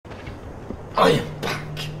I am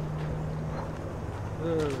back.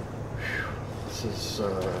 This is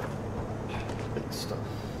big stuff.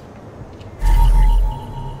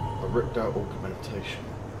 I ripped out augmentation.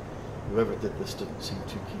 Whoever did this didn't seem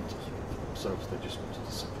too keen to keep it for themselves. They just wanted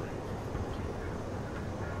to separate.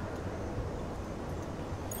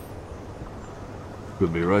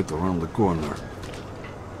 Could be right around the corner.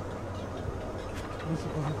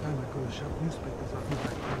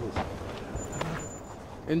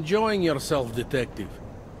 Enjoying yourself, detective?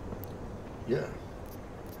 Yeah.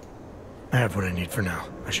 I have what I need for now.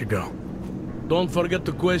 I should go. Don't forget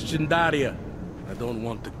to question Daria. I don't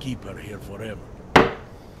want to keep her here forever.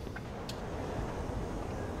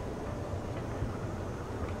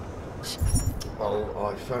 Well,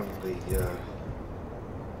 I found the,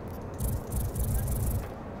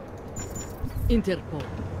 Interpol.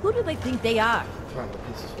 Who do they think they are? found the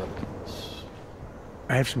pieces of evidence.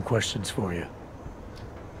 I have some questions for you.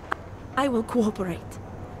 I will cooperate.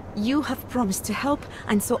 You have promised to help,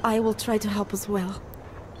 and so I will try to help as well.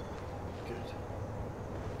 Good.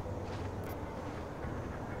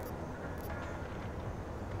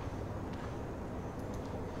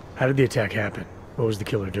 How did the attack happen? What was the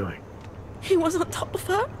killer doing? He was on top of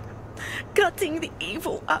her, gutting the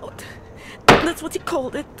evil out. That's what he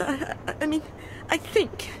called it. I mean, I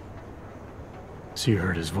think. So you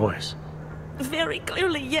heard his voice? Very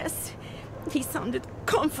clearly, yes. He sounded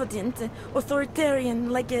confident, authoritarian,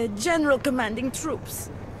 like a general commanding troops.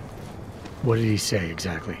 What did he say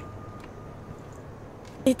exactly?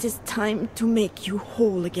 It is time to make you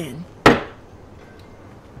whole again.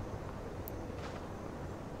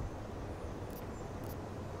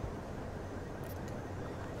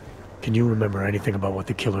 Can you remember anything about what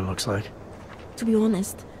the killer looks like? To be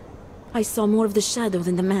honest, I saw more of the shadow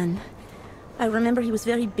than the man. I remember he was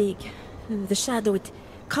very big. The shadow, it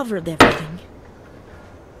covered everything.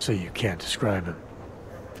 So you can't describe him?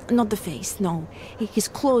 Not the face, no. His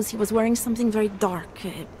clothes, he was wearing something very dark.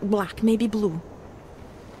 Black, maybe blue.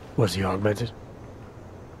 Was he augmented?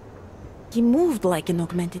 He moved like an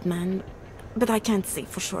augmented man, but I can't say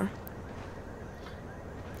for sure.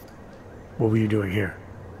 What were you doing here?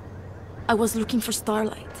 I was looking for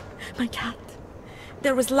Starlight, my cat.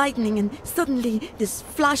 There was lightning and suddenly this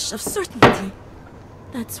flash of certainty.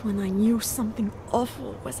 That's when I knew something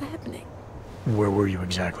awful was happening. Where were you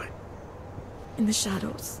exactly? In the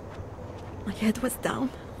shadows. My head was down.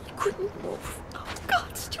 I couldn't move. Oh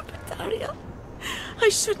God, stupid Daria. I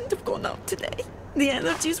shouldn't have gone out today. The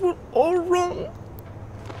energies were all wrong.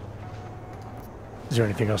 Is there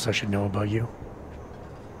anything else I should know about you?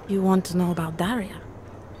 You want to know about Daria?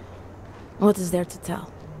 What is there to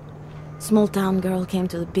tell? Small town girl came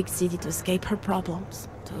to the big city to escape her problems,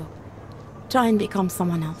 to try and become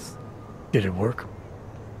someone else. Did it work?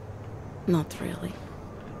 Not really.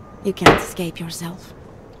 You can't escape yourself.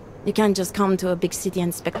 You can't just come to a big city and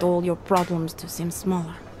expect all your problems to seem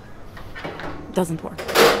smaller. It doesn't work.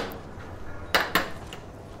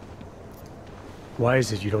 Why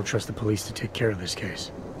is it you don't trust the police to take care of this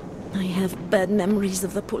case? I have bad memories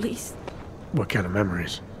of the police. What kind of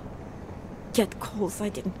memories? Get calls I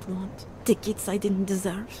didn't want. Tickets I didn't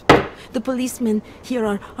deserve. The policemen here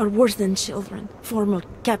are worse than children. Former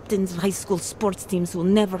captains of high school sports teams who will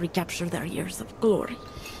never recapture their years of glory.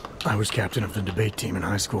 I was captain of the debate team in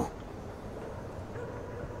high school.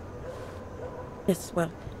 Yes,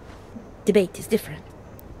 well, debate is different.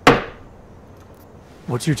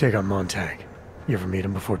 What's your take on Montag? You ever meet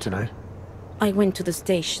him before tonight? I went to the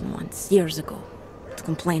station once, years ago, to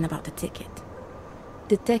complain about the ticket.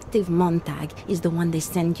 Detective Montag is the one they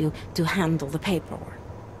send you to handle the paperwork.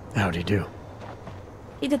 How'd he do?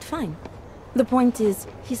 He did fine. The point is,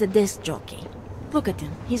 he's a desk jockey. Look at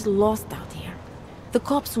him, he's lost out here. The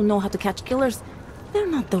cops who know how to catch killers, they're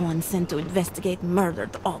not the ones sent to investigate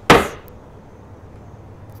murdered ops.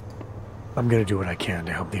 I'm gonna do what I can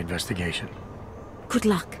to help the investigation. Good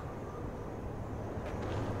luck.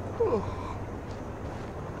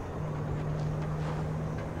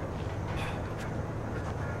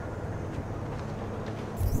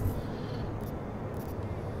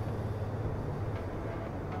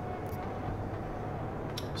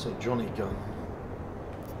 So Johnny Gunn.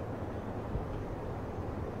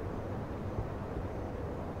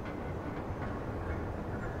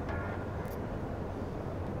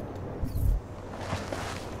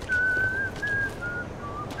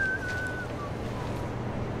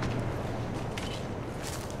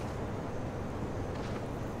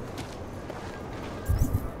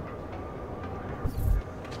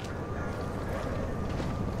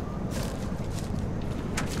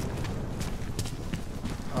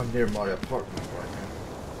 I'm near my apartment right now.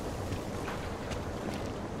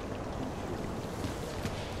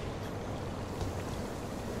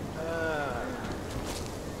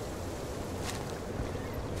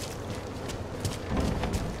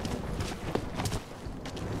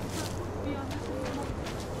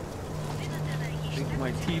 think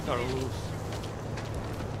my teeth are loose.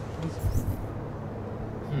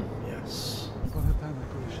 Yes.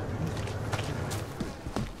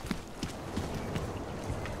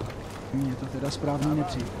 Mně to teda správně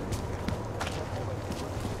nepřijde.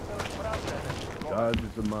 Charge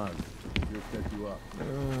is a man. He'll set you up.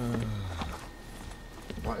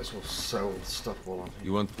 Might as well sell the stuff while I'm here.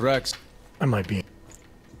 You want Prax? I might be.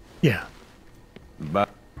 Yeah. Back.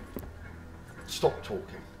 Stop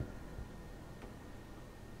talking.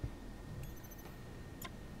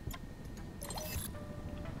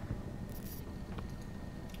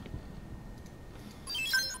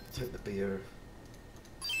 Take the beer.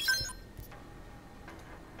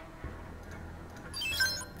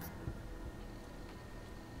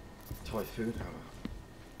 Thai food, however.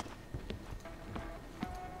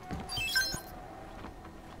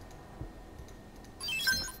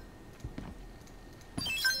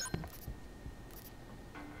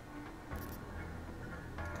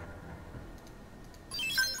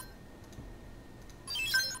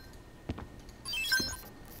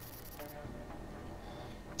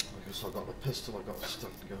 I got the pistol, I got a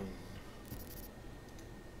stun gun.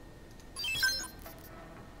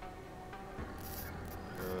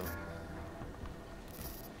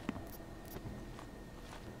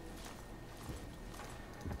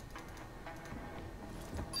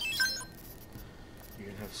 You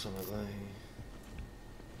can have some of they.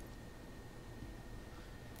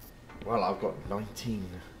 Well, I've got 19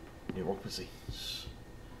 neuropathies.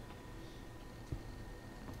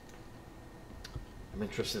 I'm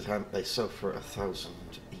interested how they sell for 1,000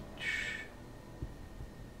 each.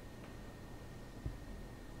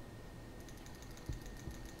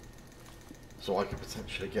 So I could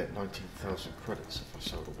potentially get 19,000 credits if I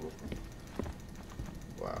sold all of them.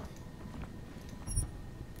 Wow.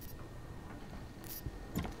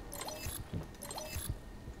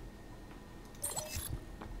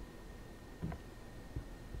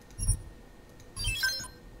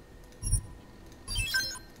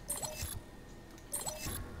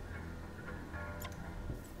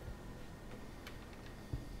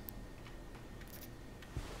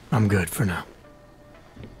 I'm good for now.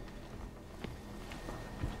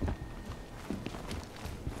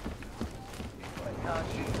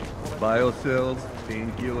 Biocells,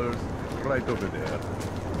 painkillers, right over there.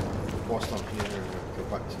 Whilst I'm here, go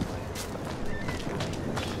back to my...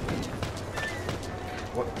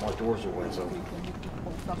 What? My door's always open.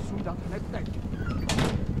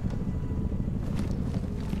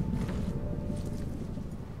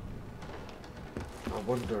 I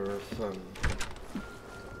wonder if,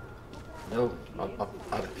 no,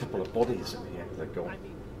 I had a couple of bodies in here, they're gone.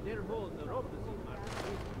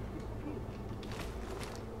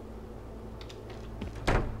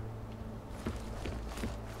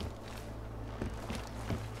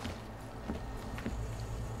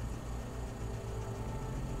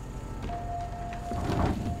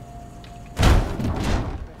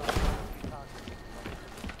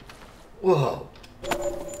 Whoa!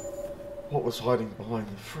 What was hiding behind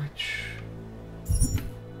the fridge?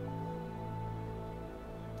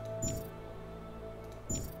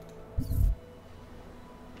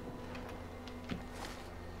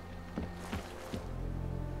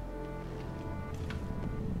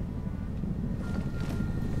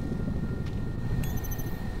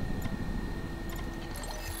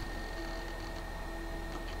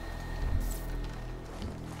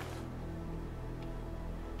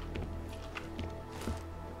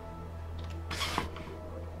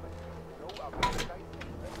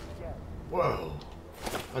 Whoa,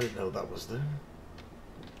 I didn't know that was there.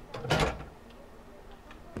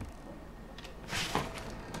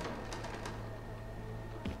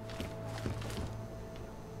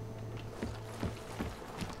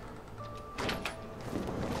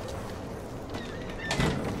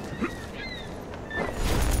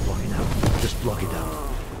 Block it out. Just block it out.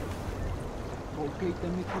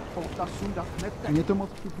 Mně to moc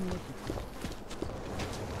vtipný nepřijde.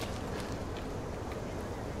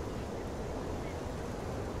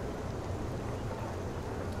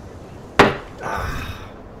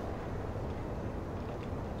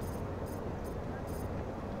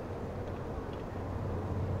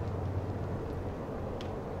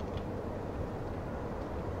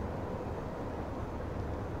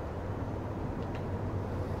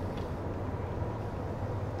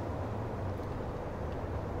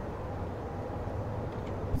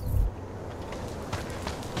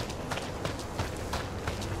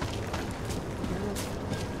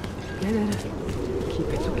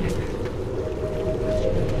 Keep it together.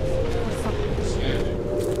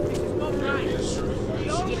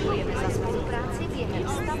 Děkujeme za spolupráci během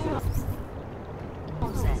stavu.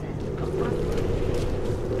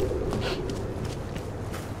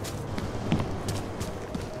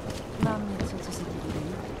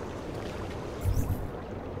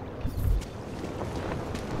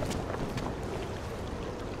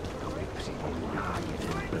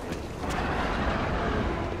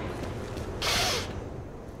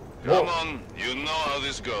 Come on, you know how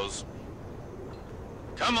this goes.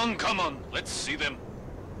 Come on, let's see them.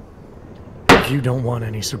 If you don't want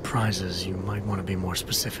any surprises, you might want to be more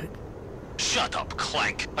specific. Shut up,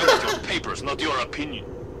 Clank. I want your papers, not your opinion.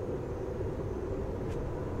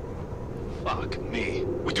 Fuck me.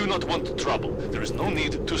 We do not want trouble. There is no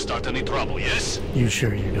need to start any trouble, yes? You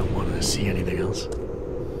sure you don't want to see anything else?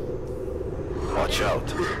 Watch out.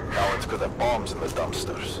 Cowards could have bombs in the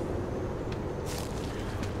dumpsters.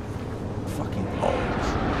 Fucking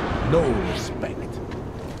hogs. No respect.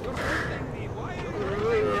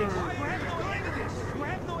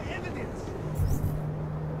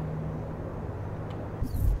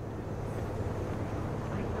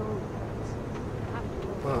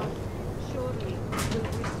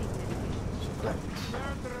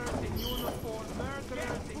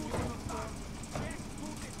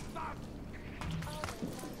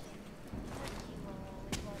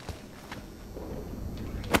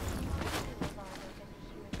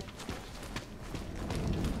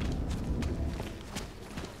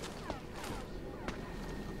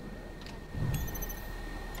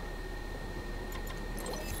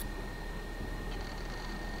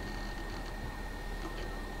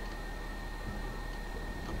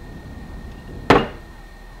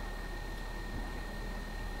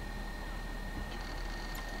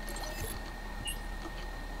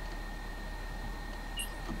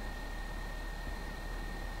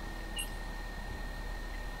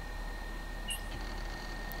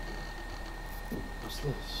 What's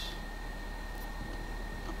this?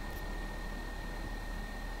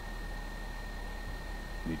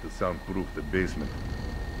 Need to soundproof the basement.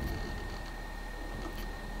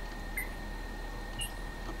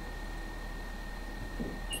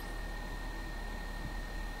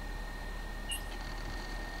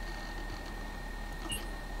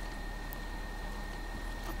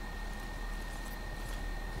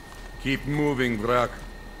 Keep moving, Vrak.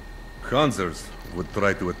 Hanzers would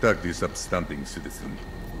try to attack this upstanding citizen.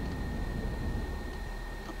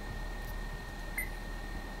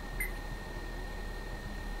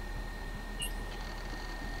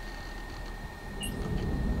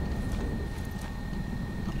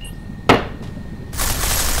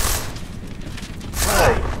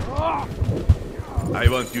 I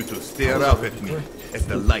want you to stare up at me as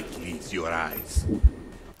the light leaves your eyes.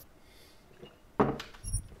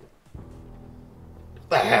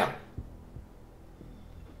 The hell?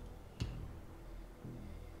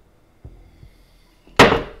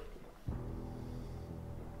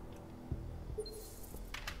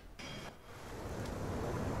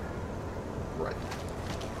 Right.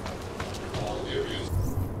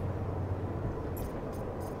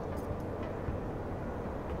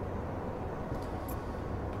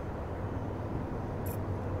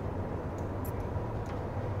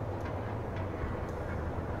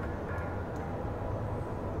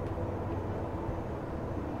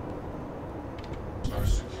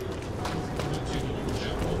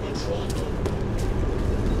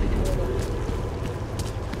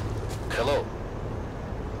 Hello.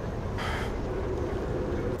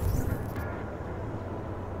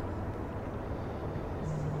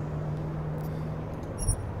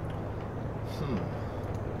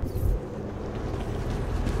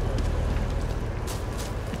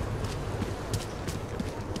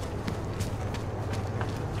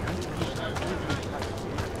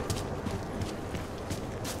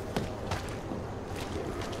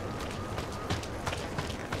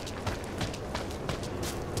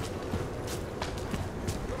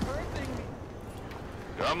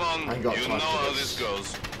 Come on, I got you time know for how this. this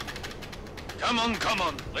goes. Come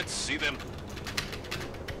on, let's see them.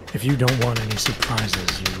 If you don't want any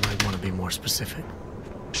surprises, you might want to be more specific.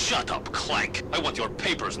 Shut up, Clank. I want your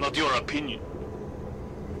papers, not your opinion.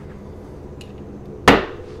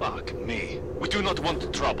 Fuck me. We do not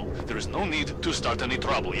want trouble. There is no need to start any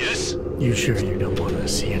trouble, yes? You sure you don't want to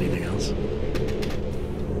see anything else?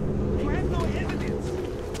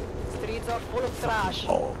 Streets are full of trash,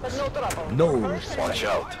 but no trouble. No respect. Watch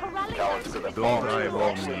out. Cowards could have Don't bombs in the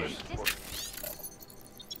eyeball me. dumpsters.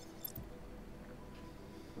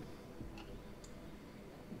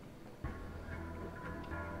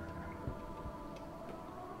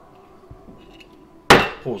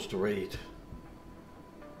 Pause to read.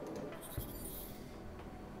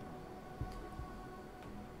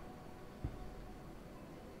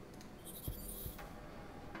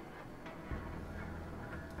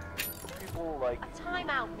 A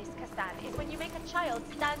timeout, Miss Castan, is when you make a child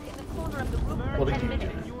stand in the corner of the room for What did 10 you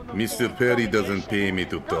do? minutes. Mr. Perry doesn't pay me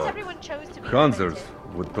to Not talk. everyone chose to be Hanzers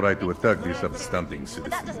would try to attack this upstanding But citizen.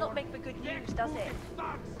 that does not make for good news, does it?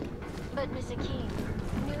 But, Miss Akeem,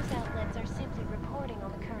 news outlets are simply reporting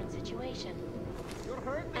on the current situation.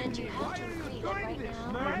 And you have to agree that right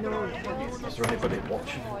now, the world Is there anybody is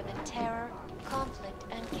watching? more than terror, conflict,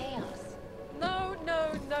 and chaos. No,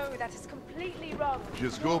 no, no, that is completely wrong.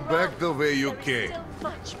 Just You're go back wrong. the way you There is came. still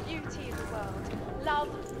much beauty in the world.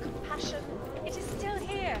 Love, compassion, it is still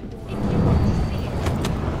here. If you want to see it,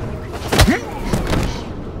 you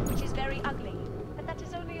can which is very ugly. But that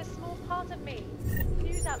is only a small part of me.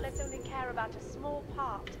 News outlets only care about a small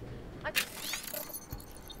part.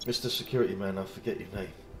 Mr. Security Man, I forget your name.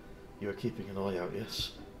 You are keeping an eye out,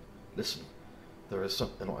 yes? Listen, there is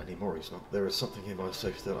something, not anymore, he's not. There is something in my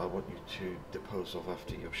safe that I want you to dispose of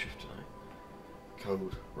after your shift tonight.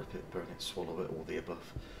 Code, rip it, burn it, swallow it, all the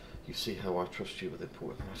above. You see how I trust you with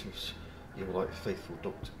important matters. You are like a faithful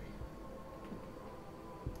dog to me.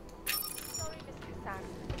 Sorry, Miss Hassan,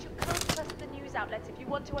 but you can't trust the news outlets if you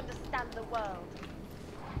want to understand the world.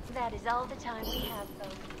 That is all the time we have,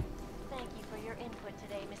 folks. Thank you for your input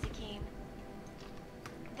today, Miss Akeem.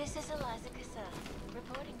 This is Eliza Kassan,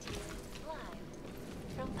 reporting to you live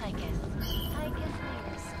from Picus. Picus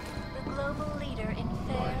News, the global leader in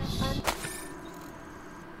fair,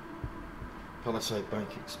 Palisade Bank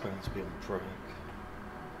expands beyond Prague.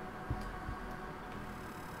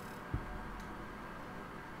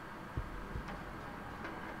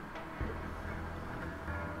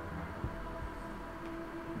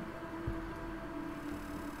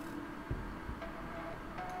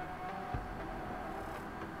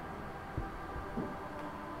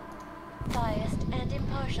 Biased and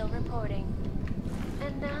impartial reporting.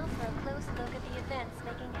 And now for a close look at the events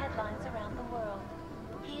making headlines around the world.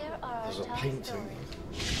 Here are our There's a top painting.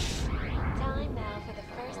 stories. Time now for the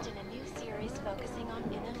first in a new series focusing on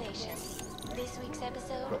innovation. This week's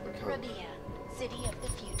episode, Got the code. Rabia, City of the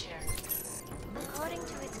Future. According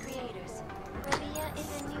to its creators, Rabia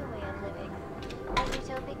is a new way of living. A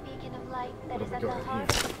utopic beacon of light that What is have at we the got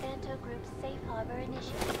heart here? of the Santo Group's Safe Harbor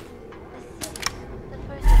Initiative. The city, the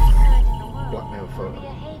first of its kind in the world, Blackmail will be photo.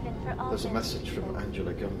 a haven for all There's a kinds of message from people.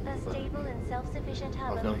 Angela Gunn. A stable and self-sufficient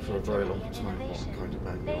hub I've of known for a very long creativity time and what innovation, kind of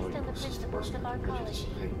man you based are. on the Your sister principles of our prejudice,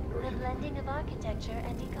 ecology, hate, or the hate. blending of architecture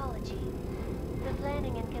and ecology. The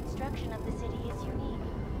planning and construction of the city is unique.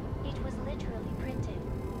 It was literally printed,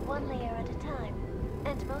 one layer at a time,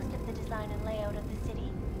 and most of the design and layout of the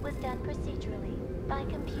city was done procedurally, by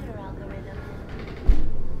computer algorithm.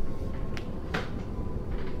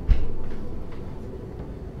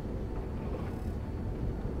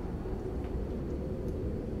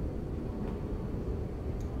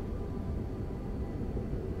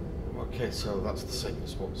 Okay, so that's the same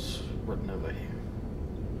as what's written over here.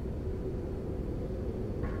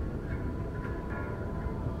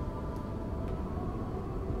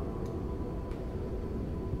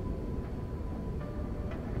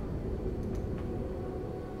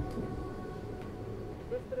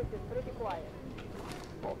 District is pretty quiet.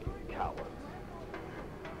 Fucking coward.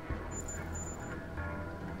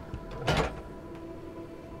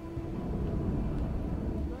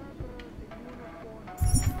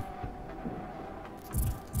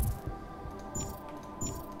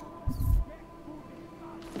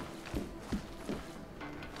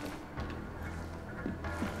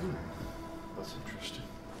 That's interesting.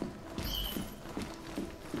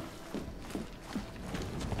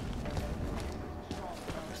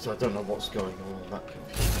 So I don't know what's going on that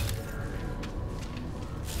confused.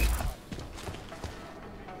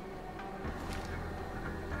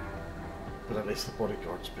 But at least the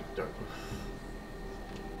bodyguard's been dealt with.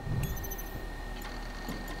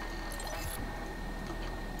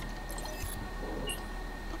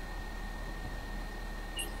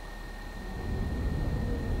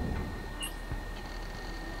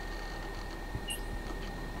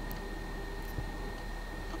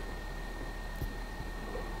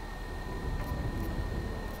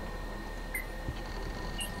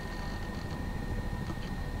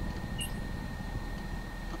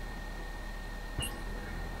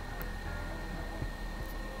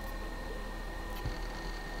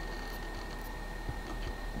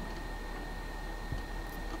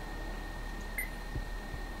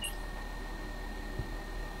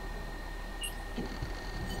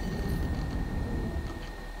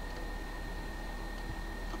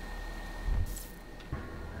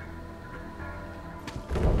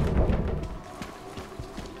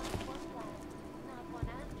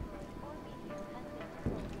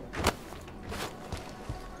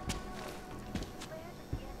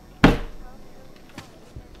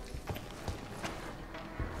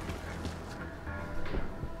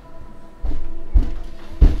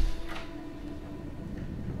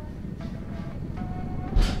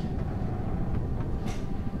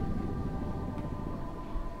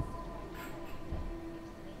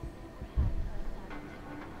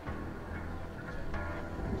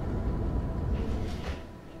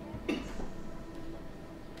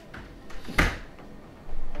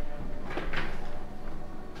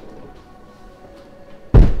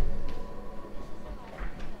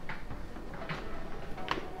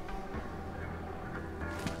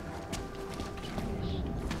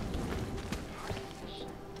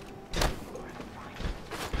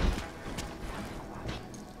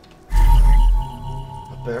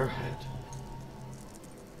 bare head.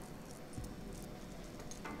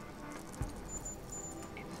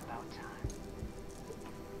 It's about time.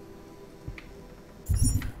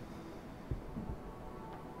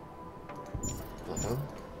 Uh-huh.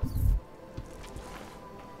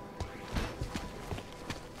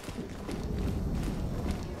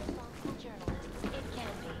 Irresponsible journalists, it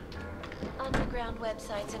can be. Underground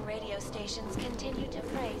websites and radio stations continue to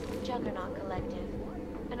praise the Juggernaut Collective,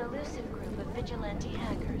 an elusive group of vigilante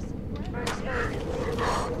hackers for exposing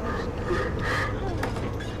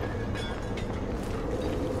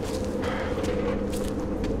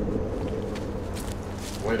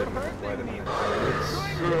Wait a minute, wait a minute.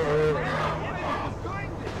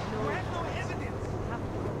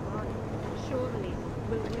 Surely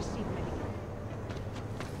we'll receive medical.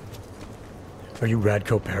 Are you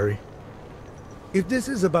Radko Perry? If this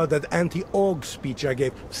is about that anti-AUG speech I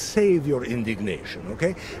gave, save your indignation,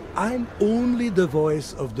 okay? I'm only the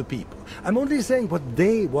voice of the people. I'm only saying what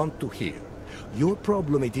they want to hear. Your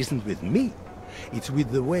problem, it isn't with me. It's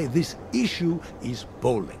with the way this issue is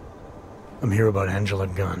bowling. I'm here about Angela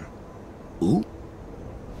Gunn. Who?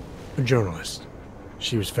 A journalist.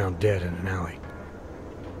 She was found dead in an alley.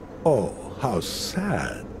 Oh, how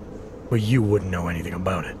sad. But you wouldn't know anything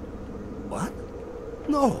about it. What?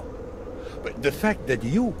 No. But the fact that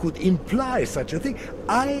you could imply such a thing,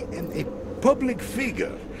 I am a public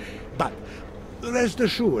figure. But rest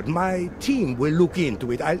assured, my team will look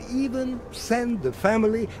into it. I'll even send the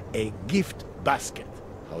family a gift basket.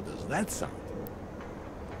 How does that sound?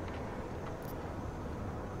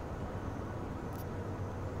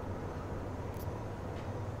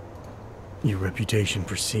 Your reputation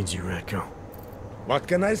precedes you, Radko. What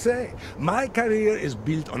can I say? My career is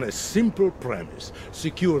built on a simple premise.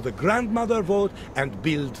 Secure the grandmother vote and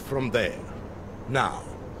build from there. Now,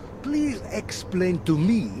 please explain to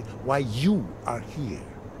me why you are here.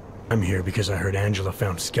 I'm here because I heard Angela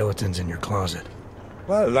found skeletons in your closet.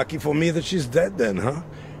 Well, lucky for me that she's dead then, huh?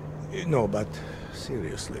 No, but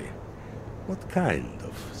seriously, what kind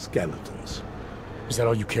of skeletons? Is that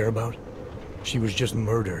all you care about? She was just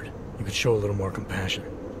murdered. You could show a little more compassion.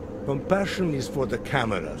 Compassion is for the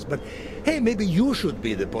cameras, but hey, maybe you should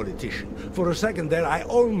be the politician. For a second there, I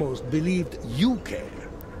almost believed you care.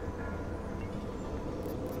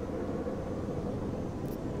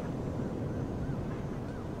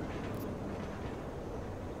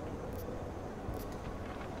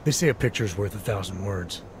 They say a picture's worth 1,000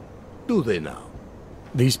 words. Do they now?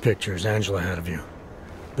 These pictures Angela had of you,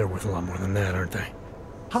 they're worth a lot more than that, aren't they?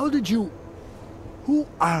 How did you... Who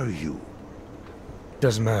are you?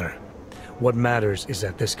 Doesn't matter. What matters is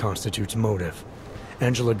that this constitutes motive.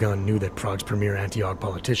 Angela Gunn knew that Prague's premier anti-AUG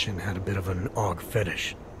politician had a bit of an AUG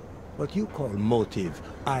fetish. What you call motive,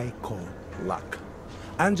 I call luck.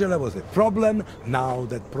 Angela was a problem, now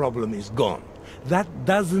that problem is gone. That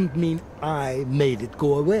doesn't mean I made it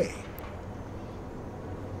go away.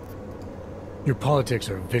 Your politics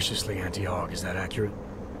are viciously anti-AUG, is that accurate?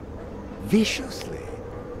 Viciously?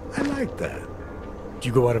 I like that. Do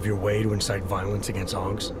you go out of your way to incite violence against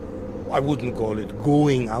AUGs? I wouldn't call it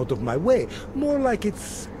going out of my way. More like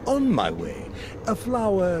it's on my way. A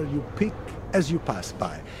flower you pick as you pass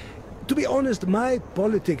by. To be honest, my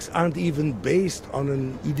politics aren't even based on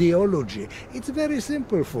an ideology. It's very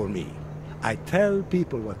simple for me. I tell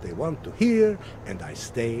people what they want to hear, and I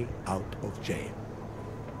stay out of jail.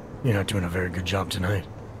 You're not doing a very good job tonight.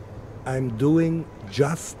 I'm doing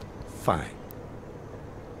just fine.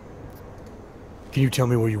 Can you tell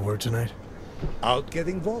me where you were tonight? Out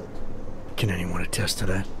getting vote. Can anyone attest to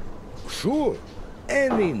that? Sure.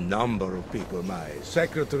 Any number of people. My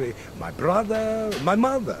secretary, my brother, my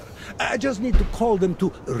mother. I just need to call them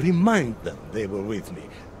to remind them they were with me.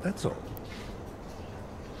 That's all.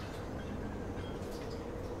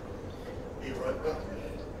 Be right back.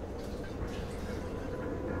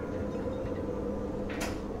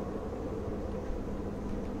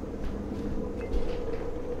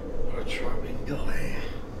 What a charming guy.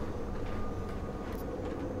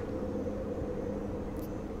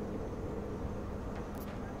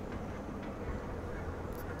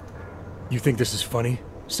 You think this is funny?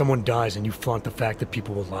 Someone dies and you flaunt the fact that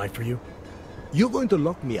people will lie for you? You're going to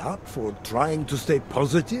lock me up for trying to stay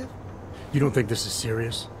positive? You don't think this is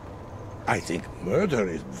serious? I think murder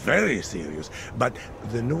is very serious, but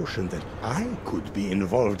the notion that I could be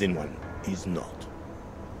involved in one is not.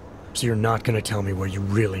 So you're not gonna tell me where you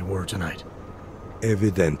really were tonight?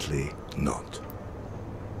 Evidently not.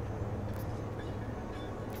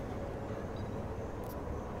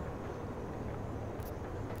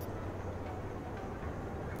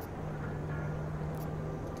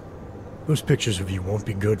 Those pictures of you won't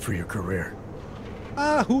be good for your career.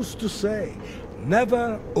 Ah, who's to say?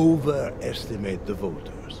 Never overestimate the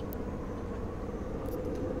voters.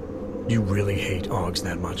 You really hate Augs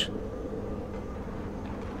that much?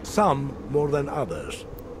 Some more than others.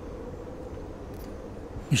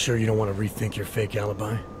 You sure you don't want to rethink your fake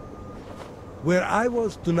alibi? Where I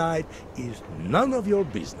was tonight is none of your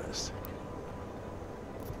business.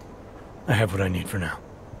 I have what I need for now.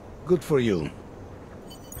 Good for you.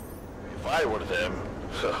 If I were them,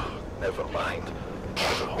 never mind.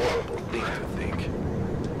 That's a horrible thing to think.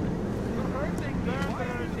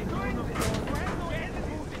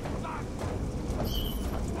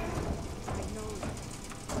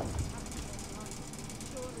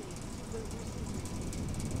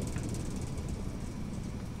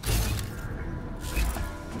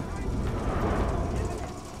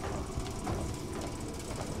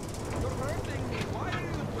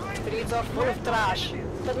 Streets are full of trash,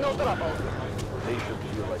 but no trouble. They should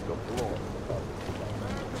feel like a blow.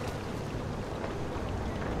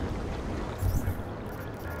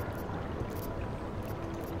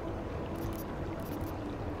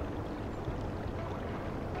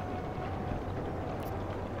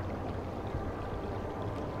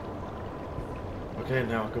 Okay,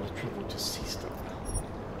 now I've got to travel to Seastar.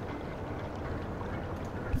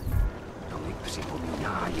 To mi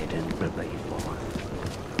připomíná jeden blbej plán.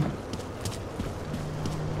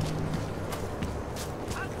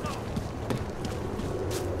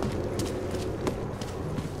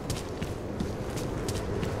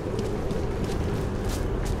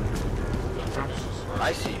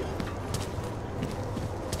 I see you.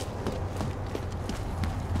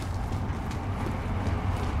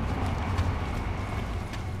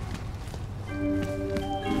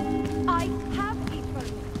 I have eaten.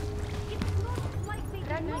 It's not likely.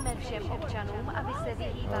 Radíme všem občanům, aby se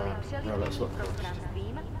vyhýbali přelitým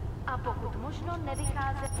prostranstvím a pokud možno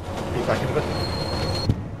nevycházet... Be back in a bit.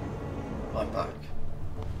 I'm back.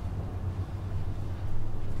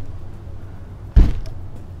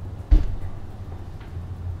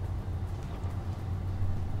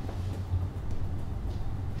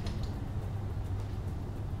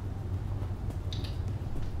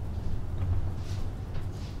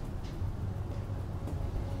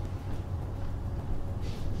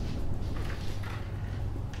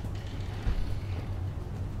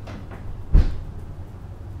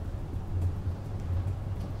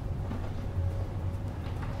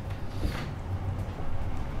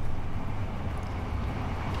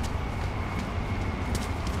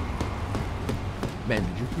 Man,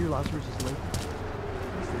 did you hear Lazarus is late?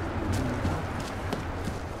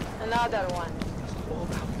 Another one.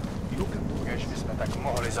 Když bychom tak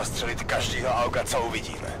mohli zastřelit každýho auga, co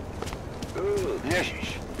uvidíme.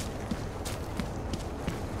 Ježíš.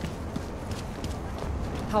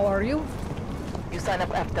 How are you? You sign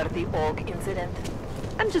up after the AUG incident?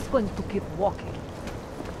 I'm just going to keep walking.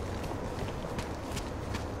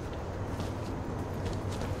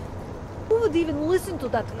 Who would even listen to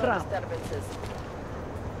that No crap? disturbances.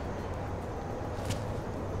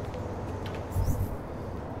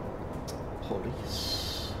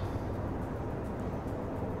 Police.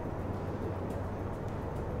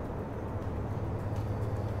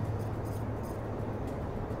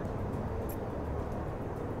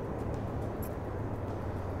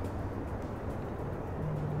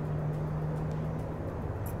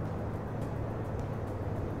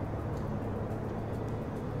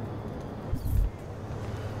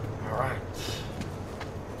 All right.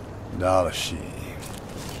 Další.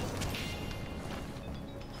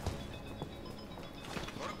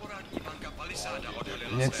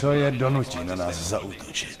 Něco je donutí na nás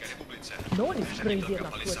zaútočit. No one is crazy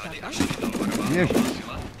enough to attack us. Ježiš.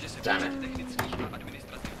 Damn it.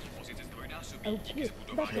 Okay,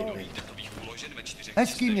 that's all.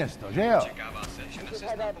 Hezký město, že jo?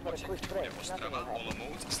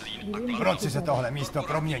 V noci se tohle místo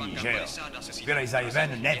promění, že jo? Vylejzají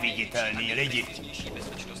ven neviditelní lidi.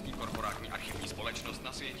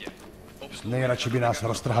 Nejradši by nás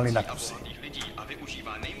roztrhali na kusy.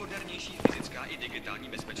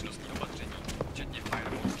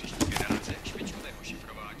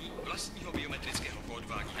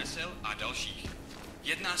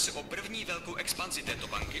 Jedná se o první velkou expanzi této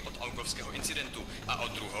banky od augovského incidentu a o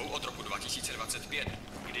druhou od roku 2025,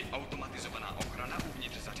 kdy automatizovaná ochrana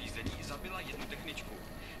uvnitř zařízení zabila jednu techničku.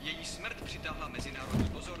 Její smrt přitáhla mezinárodní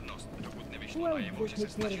pozornost, dokud nevyšlo najevo, že se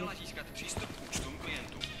snažila získat přístup k účtům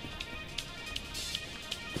klientů.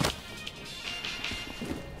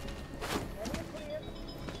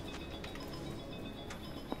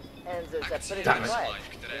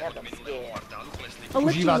 I'll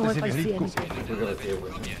let you know if I see anything. We're gonna deal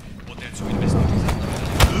with it.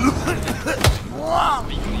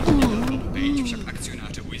 Bývalý ředitel Bob Page však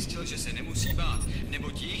akcionáře ujistil, že se nemusí bát,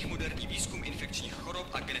 neboť jejich moderní výzkum infekčních chorob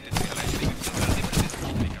a genetické léčby by velmi brzy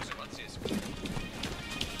začít vykazovat zisk.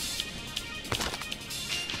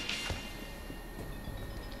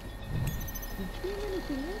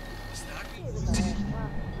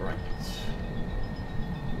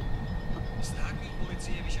 Státní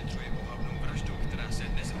policie vyšetřuje